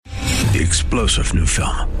The explosive new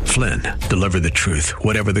film, Flynn, deliver the truth,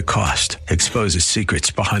 whatever the cost, exposes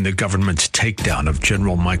secrets behind the government's takedown of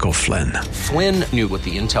General Michael Flynn. Flynn knew what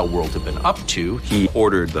the intel world had been up to. He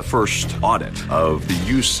ordered the first audit of the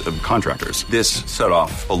use of contractors. This set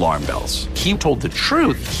off alarm bells. He told the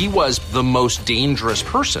truth. He was the most dangerous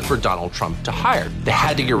person for Donald Trump to hire. They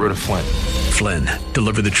had to get rid of Flynn. Flynn,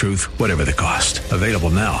 deliver the truth, whatever the cost. Available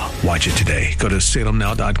now. Watch it today. Go to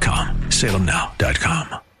salemnow.com.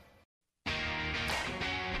 salemnow.com.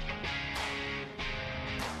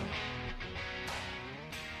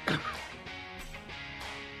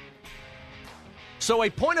 So a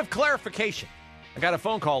point of clarification. I got a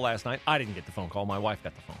phone call last night. I didn't get the phone call. My wife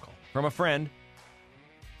got the phone call from a friend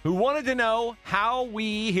who wanted to know how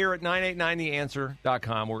we here at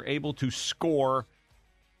 989theanswer.com were able to score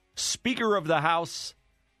Speaker of the House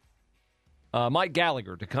Mike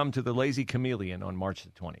Gallagher to come to the Lazy Chameleon on March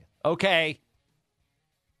the 20th. Okay.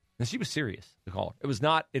 And she was serious, the caller.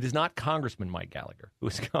 It is not Congressman Mike Gallagher who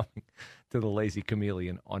is coming to the Lazy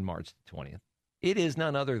Chameleon on March the 20th. It is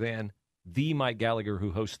none other than the Mike Gallagher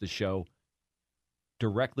who hosts the show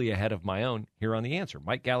directly ahead of my own here on The Answer.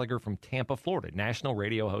 Mike Gallagher from Tampa, Florida. National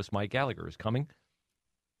radio host Mike Gallagher is coming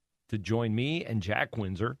to join me and Jack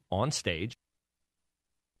Windsor on stage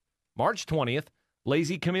March 20th,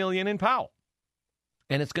 Lazy Chameleon in Powell.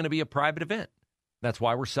 And it's going to be a private event. That's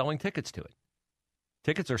why we're selling tickets to it.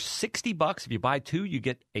 Tickets are $60. If you buy two, you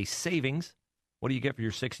get a savings. What do you get for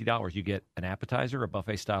your $60? You get an appetizer, a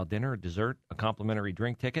buffet-style dinner, a dessert, a complimentary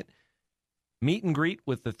drink ticket, meet and greet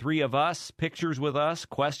with the three of us, pictures with us,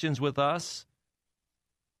 questions with us.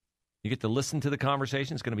 You get to listen to the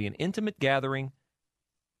conversation. It's going to be an intimate gathering,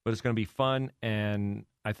 but it's going to be fun. And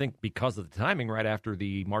I think because of the timing, right after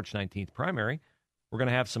the March 19th primary, we're going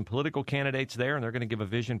to have some political candidates there, and they're going to give a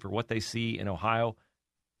vision for what they see in Ohio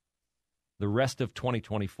the rest of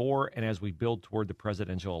 2024 and as we build toward the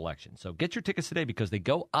presidential election. So get your tickets today because they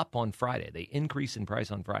go up on Friday. They increase in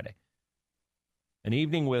price on Friday. An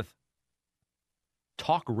evening with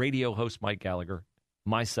talk radio host Mike Gallagher,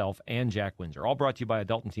 myself, and Jack Windsor. All brought to you by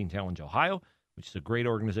Adult and Teen Challenge Ohio, which is a great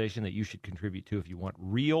organization that you should contribute to if you want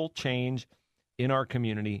real change in our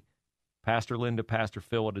community. Pastor Linda, Pastor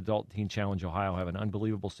Phil at Adult and Teen Challenge Ohio have an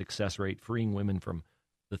unbelievable success rate, freeing women from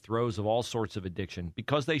the throes of all sorts of addiction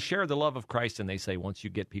because they share the love of Christ, and they say once you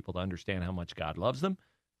get people to understand how much God loves them,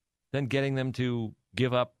 then getting them to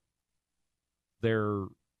give up their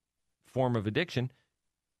form of addiction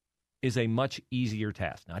is a much easier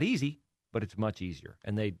task. Not easy, but it's much easier.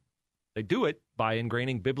 And they do it by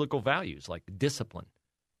ingraining biblical values like discipline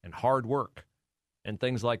and hard work and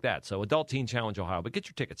things like that. So Adult Teen Challenge Ohio. But get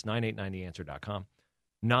your tickets, 989theanswer.com,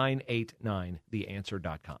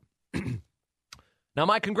 989theanswer.com. Now,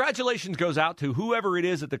 my congratulations goes out to whoever it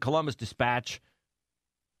is at the Columbus Dispatch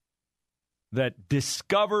that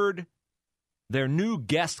discovered their new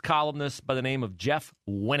guest columnist by the name of Jeff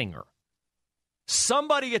Wenninger.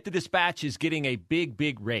 Somebody at the Dispatch is getting a big,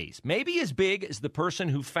 big raise. Maybe as big as the person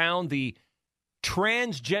who found the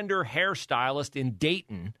transgender hairstylist in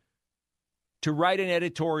Dayton to write an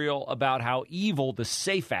editorial about how evil the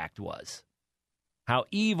SAFE Act was, how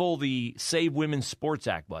evil the Save Women's Sports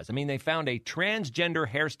Act was. I mean, they found a transgender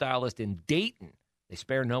hairstylist in Dayton. They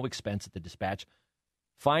spare no expense at the Dispatch,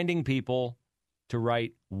 finding people to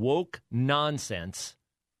write woke nonsense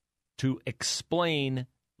to explain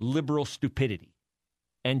liberal stupidity.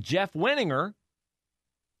 And Jeff Wenninger,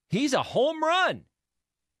 he's a home run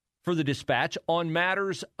for the Dispatch on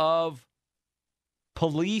matters of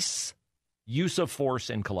police use of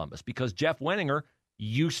force in Columbus because Jeff Wenninger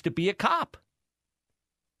used to be a cop.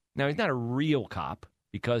 Now, he's not a real cop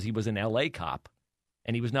because he was an L.A. cop,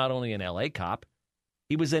 and he was not only an L.A. cop,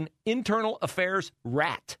 he was an internal affairs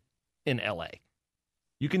rat in L.A.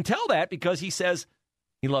 You can tell that because he says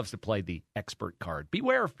he loves to play the expert card.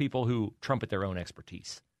 Beware of people who trumpet their own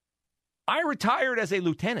expertise. I retired as a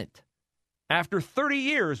lieutenant after 30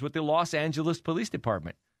 years with the Los Angeles Police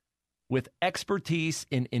Department with expertise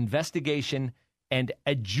in investigation and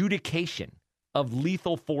adjudication of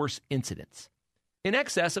lethal force incidents in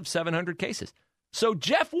excess of 700 cases. So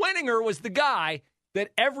Jeff Wenninger was the guy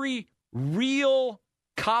that every real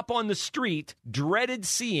cop on the street dreaded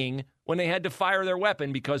seeing when they had to fire their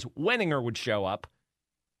weapon because Wenninger would show up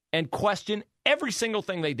and question every single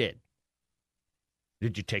thing they did.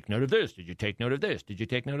 Did you take note of this? Did you take note of this? Did you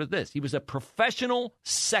take note of this? He was a professional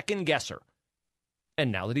second guesser.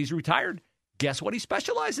 And now that he's retired, guess what he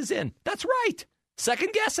specializes in? That's right.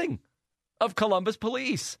 Second guessing of Columbus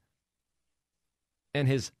police. And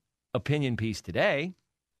his opinion piece today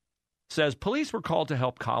says police were called to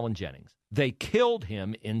help Colin Jennings. They killed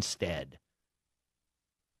him instead.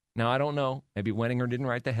 Now, I don't know. Maybe Wenninger didn't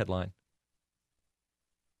write the headline.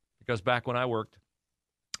 Because back when I worked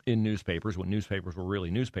in newspapers, when newspapers were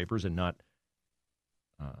really newspapers and not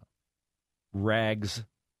rags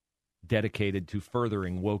dedicated to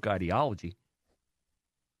furthering woke ideology,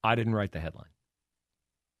 I didn't write the headline.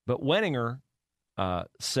 But Wenninger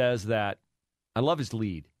says that, I love his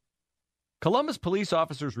lead. Columbus police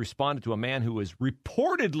officers responded to a man who was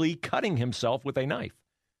reportedly cutting himself with a knife.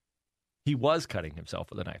 He was cutting himself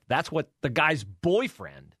with a knife. That's what the guy's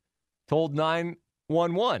boyfriend told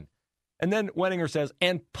 911. And then Wenninger says,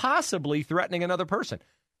 and possibly threatening another person.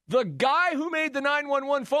 The guy who made the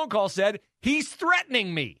 911 phone call said, he's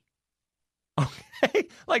threatening me. Okay?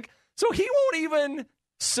 So he won't even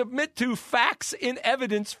submit to facts and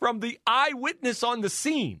evidence from the eyewitness on the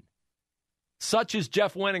scene. Such is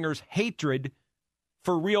Jeff Wenninger's hatred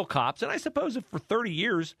for real cops. And I suppose if for 30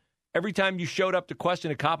 years, every time you showed up to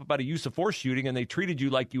question a cop about a use of force shooting and they treated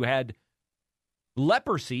you like you had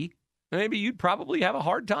leprosy, maybe you'd probably have a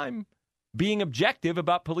hard time being objective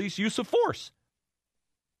about police use of force.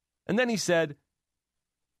 And then he said,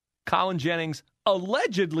 Colin Jennings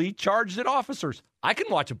allegedly charged at officers. I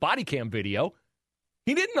can watch a body cam video.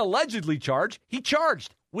 He didn't allegedly charge. He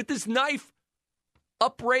charged with his knife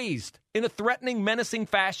upraised in a threatening, menacing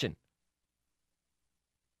fashion.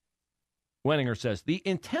 Wenninger says the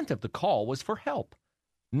intent of the call was for help,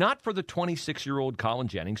 not for the 26-year-old Colin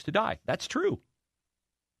Jennings to die. That's true.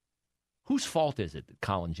 Whose fault is it that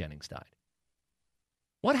Colin Jennings died?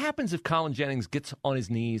 What happens if Colin Jennings gets on his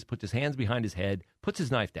knees, puts his hands behind his head, puts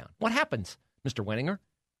his knife down? What happens, Mr. Wenninger?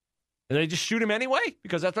 Do they just shoot him anyway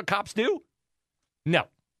because that's what cops do? No,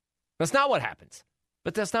 that's not what happens.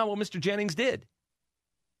 But that's not what Mr. Jennings did.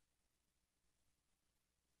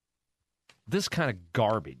 This kind of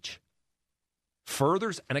garbage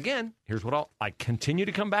furthers, and again, here's what I continue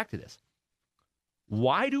to come back to this.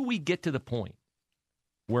 Why do we get to the point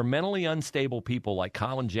where mentally unstable people like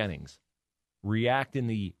Colin Jennings react in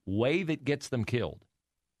the way that gets them killed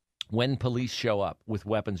when police show up with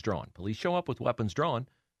weapons drawn? Police show up with weapons drawn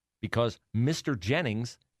because Mr.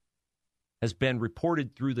 Jennings has been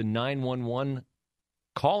reported through the 911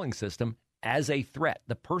 calling system as a threat.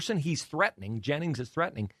 The person he's threatening, Jennings is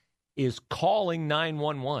threatening, is calling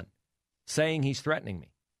 911, saying he's threatening me.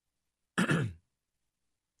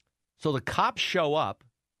 So the cops show up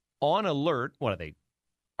on alert. What are they?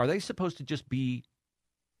 Are they supposed to just be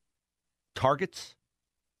targets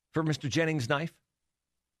for Mr. Jennings' knife?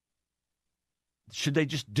 Should they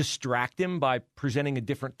just distract him by presenting a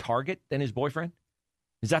different target than his boyfriend?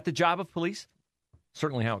 Is that the job of police?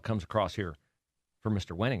 Certainly how it comes across here for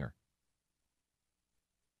Mr. Wenninger.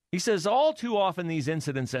 He says all too often these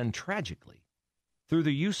incidents end tragically through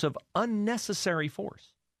the use of unnecessary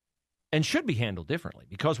force and should be handled differently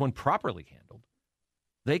because when properly handled,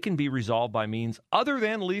 they can be resolved by means other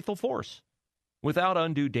than lethal force without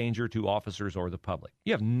undue danger to officers or the public.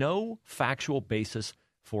 You have no factual basis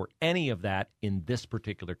for any of that in this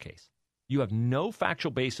particular case. You have no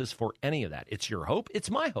factual basis for any of that. It's your hope.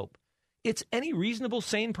 It's my hope. It's any reasonable,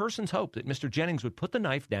 sane person's hope that Mr. Jennings would put the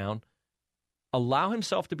knife down, allow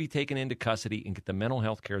himself to be taken into custody, and get the mental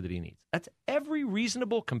health care that he needs. That's every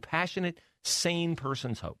reasonable, compassionate, sane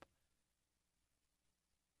person's hope.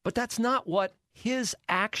 But that's not what his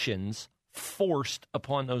actions forced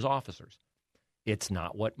upon those officers. It's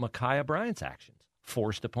not what Ma'Khia Bryant's actions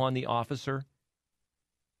forced upon the officer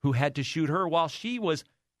who had to shoot her while she was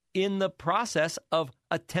in the process of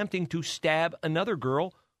attempting to stab another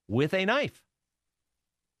girl with a knife.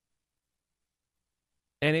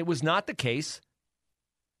 And it was not the case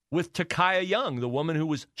with Takaya Young, the woman who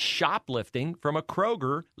was shoplifting from a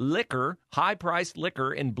Kroger liquor, high-priced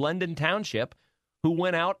liquor in Blendon Township, who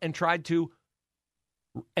went out and tried to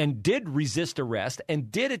and did resist arrest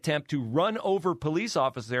and did attempt to run over police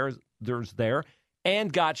officers there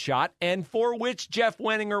and got shot, and for which Jeff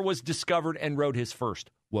Wenninger was discovered and wrote his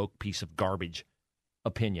first woke piece of garbage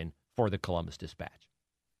opinion for the Columbus Dispatch,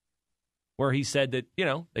 where he said that,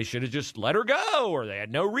 they should have just let her go or they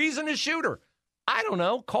had no reason to shoot her. I don't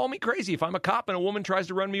know. Call me crazy. If I'm a cop and a woman tries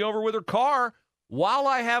to run me over with her car while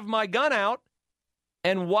I have my gun out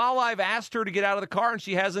and while I've asked her to get out of the car and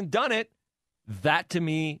she hasn't done it, that to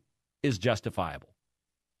me is justifiable.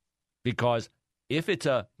 Because if it's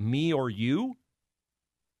a me or you,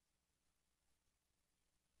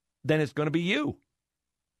 then it's going to be you.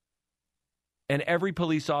 And every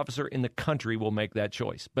police officer in the country will make that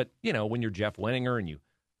choice. But, when you're Jeff Wenninger and you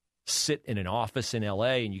sit in an office in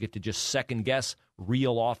L.A. and you get to just second guess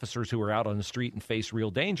real officers who are out on the street and face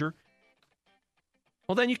real danger,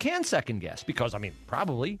 well, then you can second guess because,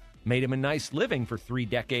 probably made him a nice living for 3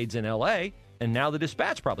 decades in L.A. And now the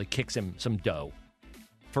Dispatch probably kicks him some dough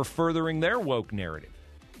for furthering their woke narrative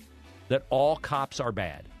that all cops are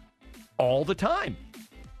bad all the time.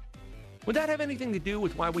 Would that have anything to do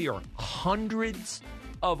with why we are hundreds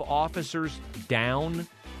of officers down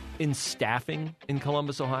in staffing in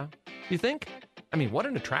Columbus, Ohio? You think? I mean, what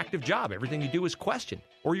an attractive job. Everything you do is questioned,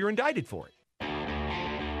 or you're indicted for it.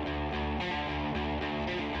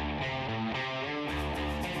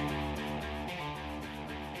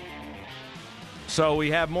 So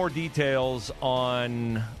we have more details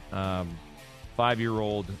on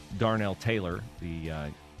 5-year-old Darnell Taylor,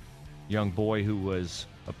 the young boy who was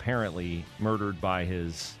apparently murdered by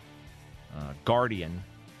his guardian.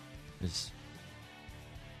 I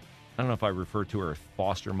don't know if I refer to her as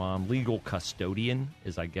foster mom. Legal custodian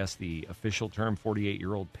is, I guess, the official term.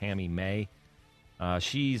 48-year-old Pammy May.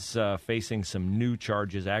 She's facing some new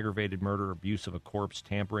charges: aggravated murder, abuse of a corpse,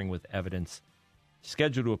 tampering with evidence.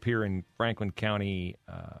 Scheduled to appear in Franklin County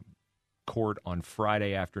Court on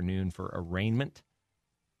Friday afternoon for arraignment.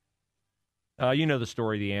 You know the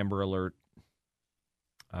story, the Amber Alert.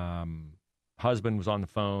 Husband was on the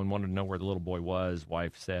phone, wanted to know where the little boy was.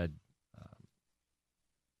 Wife said,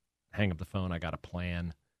 hang up the phone, I got a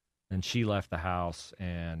plan. Then she left the house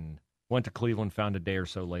and went to Cleveland, found a day or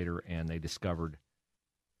so later, and they discovered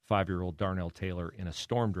 5-year-old Darnell Taylor in a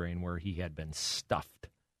storm drain where he had been stuffed,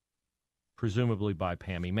 presumably by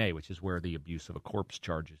Pammy May, which is where the abuse of a corpse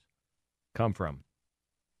charges come from.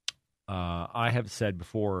 I have said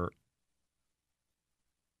before,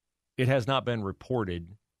 it has not been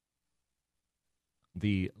reported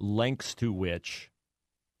the lengths to which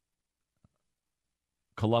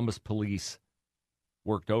Columbus police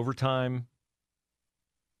worked overtime,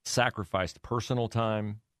 sacrificed personal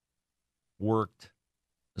time, worked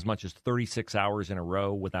as much as 36 hours in a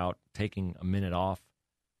row without taking a minute off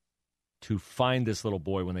to find this little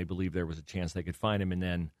boy when they believed there was a chance they could find him. And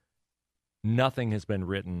then nothing has been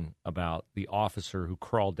written about the officer who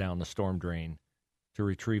crawled down the storm drain to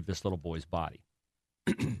retrieve this little boy's body.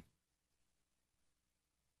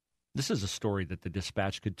 This is a story that the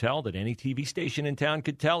Dispatch could tell, that any TV station in town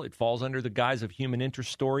could tell. It falls under the guise of human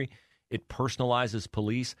interest story. It personalizes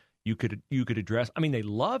police. You could address, I mean, they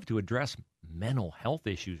love to address mental health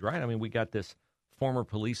issues, right? I mean, we got this former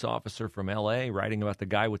police officer from L.A. writing about the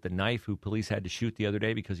guy with the knife who police had to shoot the other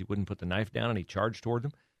day because he wouldn't put the knife down and he charged toward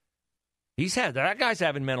him. That guy's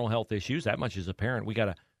having mental health issues. That much is apparent. We got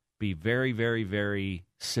to be very, very, very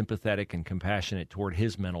sympathetic and compassionate toward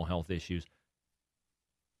his mental health issues.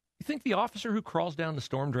 You think the officer who crawls down the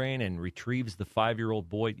storm drain and retrieves the 5-year-old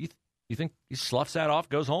boy, you think he sloughs that off,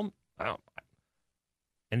 goes home?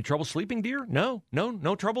 Any trouble sleeping, dear? No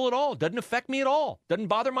trouble at all. Doesn't affect me at all. Doesn't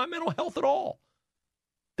bother my mental health at all.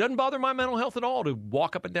 Doesn't bother my mental health at all to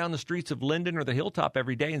walk up and down the streets of Linden or the Hilltop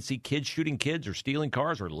every day and see kids shooting kids or stealing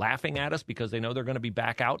cars or laughing at us because they know they're going to be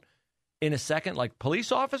back out in a second. Like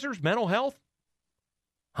police officers, mental health?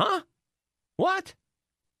 Huh? What?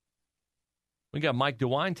 We got Mike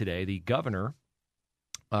DeWine today, the governor,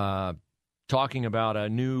 talking about a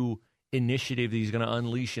new initiative that he's going to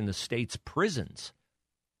unleash in the state's prisons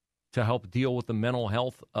to help deal with the mental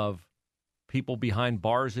health of people behind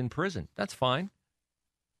bars in prison. That's fine.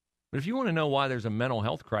 But if you want to know why there's a mental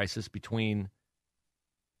health crisis behind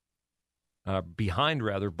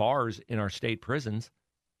bars in our state prisons,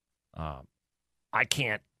 I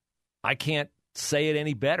can't say it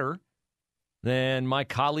any better than my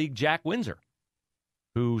colleague Jack Windsor,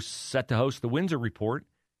 who's set to host the Windsor Report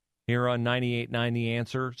here on 98.9 The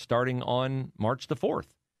Answer starting on March the 4th.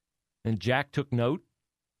 And Jack took note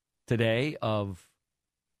today of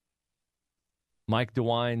Mike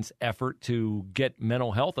DeWine's effort to get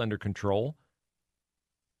mental health under control.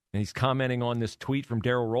 And he's commenting on this tweet from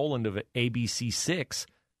Daryl Rowland of ABC6.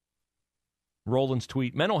 Rowland's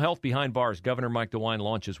tweet, mental health behind bars, Governor Mike DeWine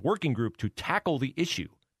launches working group to tackle the issue.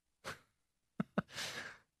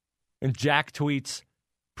 And Jack tweets,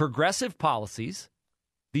 progressive policies,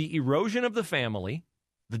 the erosion of the family,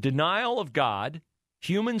 the denial of God,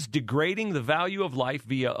 humans degrading the value of life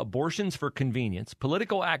via abortions for convenience,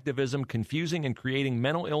 political activism confusing and creating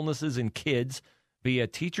mental illnesses in kids via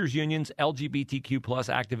teachers' unions, LGBTQ plus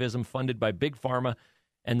activism funded by Big Pharma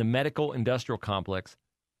and the medical industrial complex,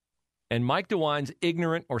 and Mike DeWine's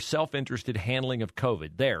ignorant or self-interested handling of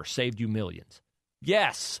COVID. There, saved you millions.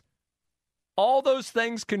 Yes, all those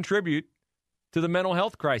things contribute to the mental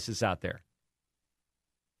health crisis out there.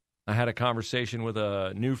 I had a conversation with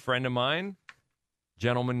a new friend of mine,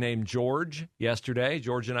 gentleman named George, yesterday.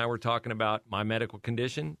 George and I were talking about my medical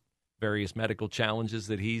condition, various medical challenges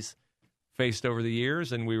that he's faced over the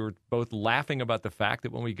years, and we were both laughing about the fact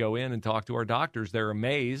that when we go in and talk to our doctors, they're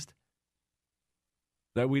amazed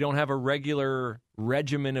that we don't have a regular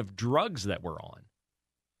regimen of drugs that we're on,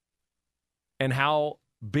 and how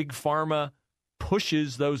Big Pharma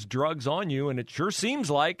pushes those drugs on you, and it sure seems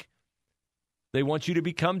like they want you to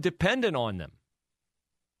become dependent on them,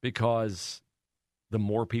 because the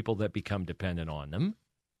more people that become dependent on them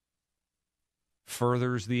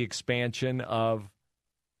furthers the expansion of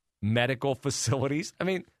medical facilities. I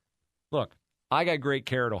mean, look, I got great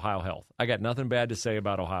care at Ohio Health. I got nothing bad to say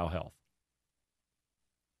about Ohio Health.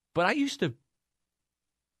 But I used to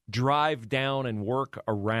drive down and work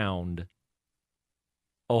around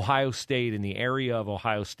Ohio State, in the area of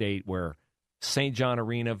Ohio State where St. John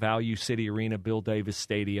Arena, Value City Arena, Bill Davis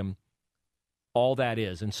Stadium, all that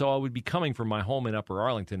is. And so I would be coming from my home in Upper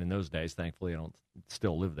Arlington in those days. Thankfully, I don't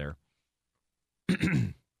still live there.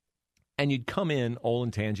 And you'd come in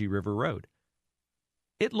Olentangy River Road.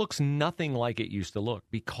 It looks nothing like it used to look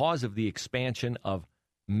because of the expansion of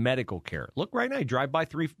medical care. Look right now, you drive by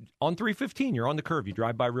on 315, you're on the curve. You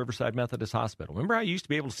drive by Riverside Methodist Hospital. Remember how you used to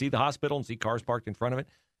be able to see the hospital and see cars parked in front of it?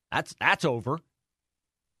 That's over.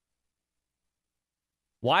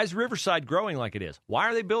 Why is Riverside growing like it is? Why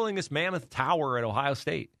are they building this mammoth tower at Ohio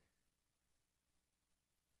State?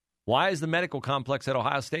 Why is the medical complex at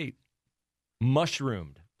Ohio State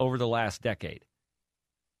mushroomed over the last decade?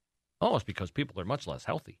 Oh, it's because people are much less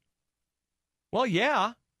healthy. Well,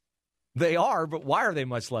 yeah, they are, but why are they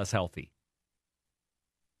much less healthy?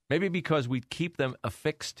 Maybe because we keep them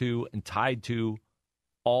affixed to and tied to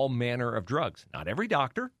all manner of drugs. Not every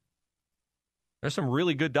doctor. There's some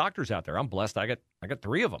really good doctors out there. I'm blessed. I got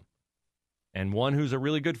 3 of them, and one who's a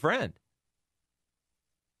really good friend.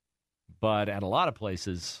 But at a lot of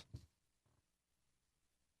places,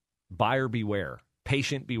 buyer beware,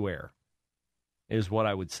 patient beware is what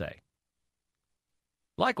I would say.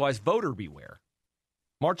 Likewise, voter beware.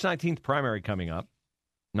 March 19th primary coming up.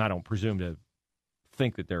 And I don't presume to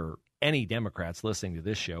think that there are any Democrats listening to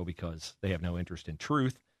this show because they have no interest in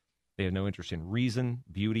truth. They have no interest in reason,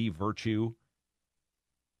 beauty, virtue.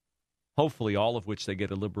 Hopefully all of which they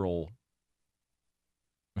get a liberal,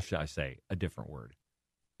 what should I say, a different word,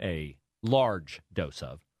 a large dose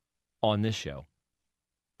of on this show.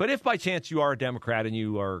 But if by chance you are a Democrat and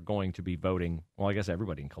you are going to be voting, well, I guess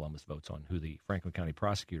everybody in Columbus votes on who the Franklin County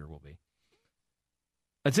prosecutor will be.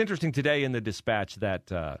 It's interesting today in the Dispatch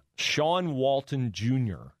that Sean Walton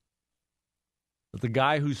Jr., the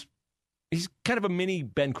guy he's kind of a mini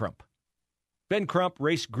Ben Crump. Ben Crump,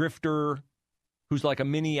 race grifter, who's like a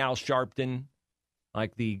mini Al Sharpton,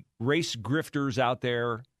 like the race grifters out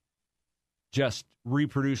there just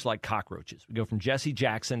reproduce like cockroaches. We go from Jesse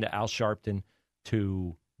Jackson to Al Sharpton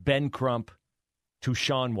to Ben Crump to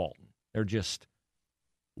Sean Walton. They're just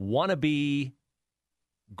wannabe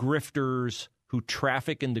grifters who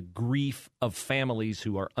traffic in the grief of families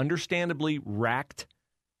who are understandably racked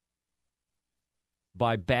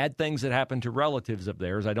by bad things that happen to relatives of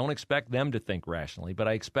theirs. I don't expect them to think rationally, but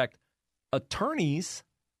I expect attorneys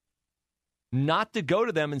not to go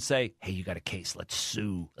to them and say, hey, you got a case, let's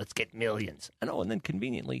sue, let's get millions. I know, and then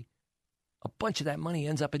conveniently, a bunch of that money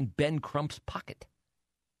ends up in Ben Crump's pocket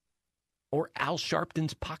or Al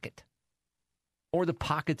Sharpton's pocket or the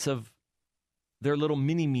pockets of their little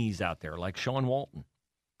mini-me's out there like Sean Walton.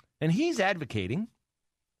 And he's advocating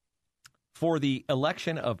for the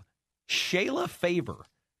election of Shayla Favor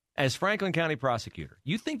as Franklin County prosecutor.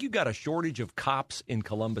 You think you got a shortage of cops in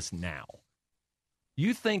Columbus now?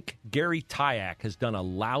 You think Gary Tyack has done a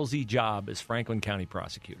lousy job as Franklin County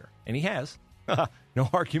prosecutor? And he has. No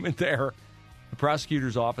argument there. The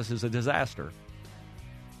prosecutor's office is a disaster.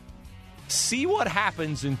 See what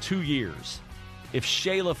happens in 2 years if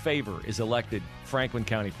Shayla Favor is elected Franklin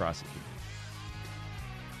County prosecutor.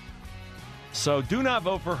 So do not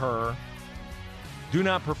vote for her. Do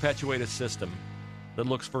not perpetuate a system that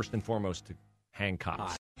looks first and foremost to hang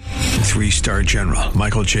cops. 3-star General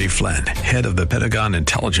Michael J. Flynn, head of the Pentagon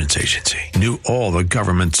Intelligence Agency, knew all the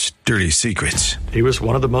government's dirty secrets. He was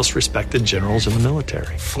one of the most respected generals in the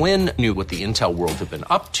military. Flynn knew what the intel world had been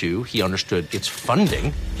up to. He understood its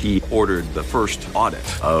funding. He ordered the first audit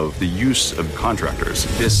of the use of contractors.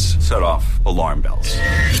 This set off alarm bells.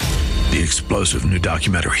 The explosive new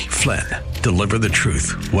documentary, Flynn, Deliver the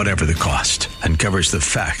Truth, Whatever the Cost, uncovers the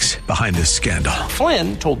facts behind this scandal.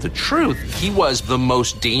 Flynn told the truth. He was the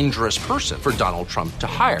most dangerous person for Donald Trump to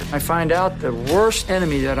hire. I find out the worst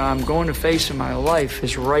enemy that I'm going to face in my life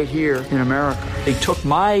is right here in America. They took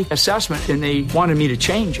my assessment and they wanted me to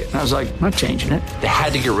change it. And I was like, I'm not changing it. They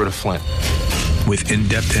had to get rid of Flynn. with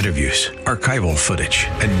in-depth interviews, archival footage,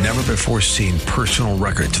 and never-before-seen personal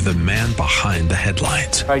records of the man behind the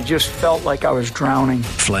headlines. I just felt like I was drowning.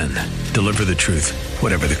 Flynn, deliver the truth,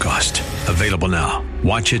 whatever the cost. Available now.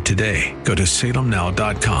 Watch it today. Go to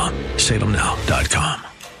salemnow.com. salemnow.com.